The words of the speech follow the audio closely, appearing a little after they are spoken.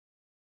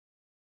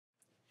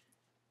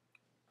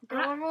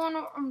I don't know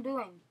what I'm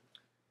doing.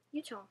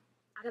 You tell.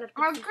 I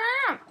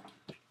can't.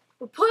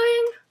 We're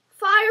putting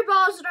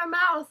fireballs in our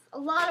mouth. A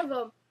lot of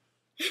them.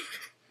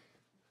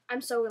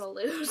 I'm so gonna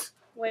lose.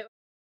 Wait.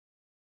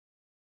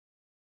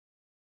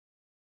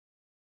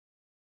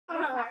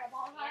 Yes.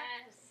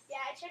 Yeah,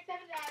 I checked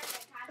that out.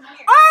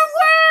 I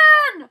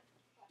win!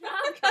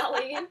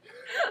 Colleen.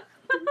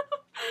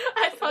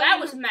 I thought That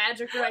was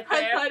magic right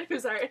there. I thought he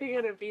was already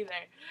gonna be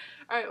there.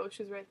 Alright, well,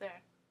 she's right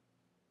there.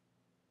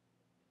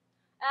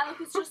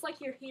 Alec, it's just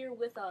like you're here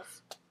with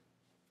us.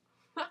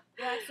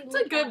 It's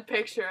a good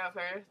picture of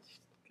her. She's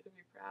gonna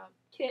be proud.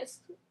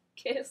 Kiss.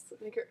 Kiss.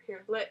 Make her,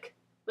 here, lick.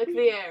 Lick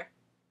the air.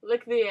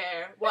 Lick the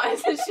air. Why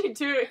isn't she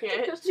doing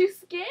it? Because she's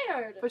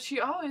scared. But she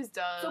always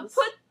does. So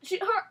put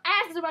her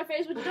ass is in my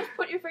face, but you just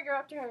put your finger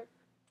up to her.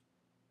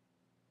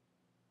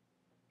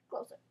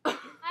 Closer.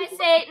 Hi,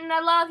 Satan. I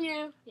love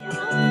you.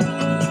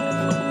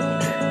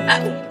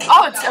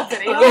 Oh, it's a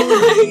video.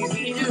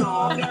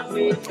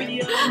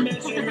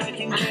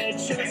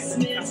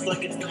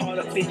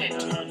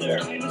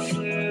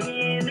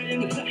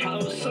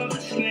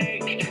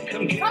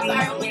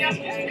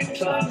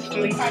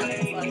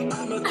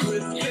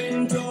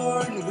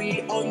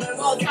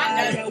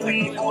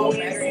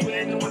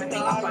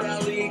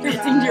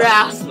 Lifting your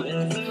ass.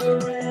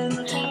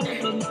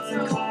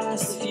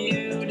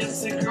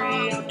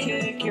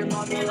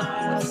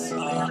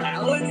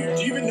 Alan,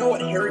 do you even know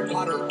what Harry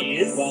Potter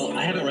is? Well,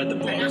 I haven't read the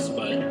books,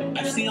 but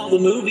I've seen all the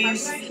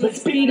movies. Let's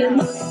beat him.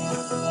 What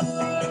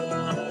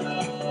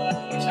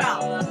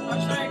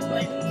should I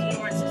explain to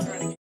my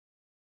sister?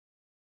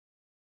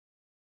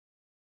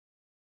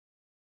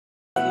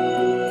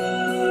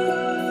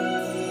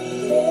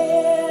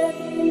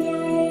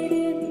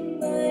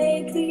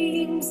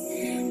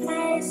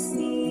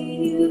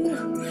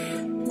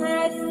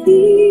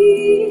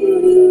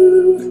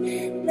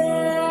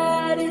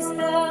 That is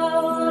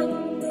how I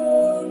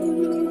know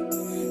you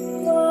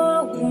go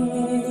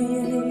on.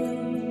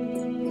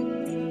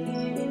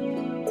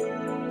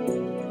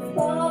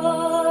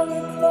 Far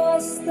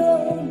across the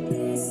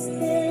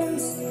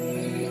distance,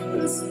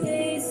 and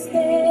space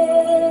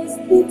has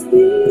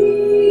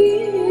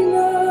between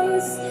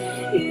us.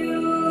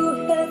 You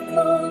have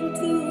come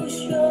to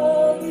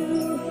show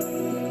you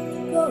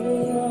go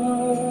on.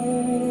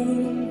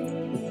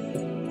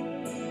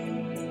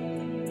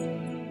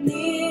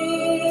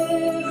 Near,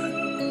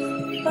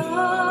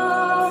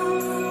 far,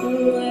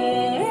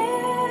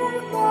 wherever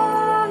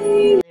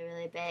you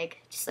Really big,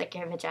 just like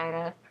your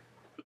vagina.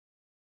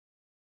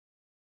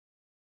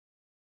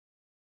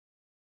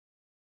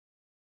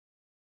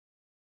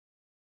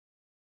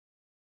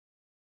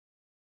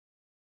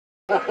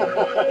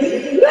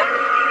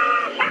 Ah!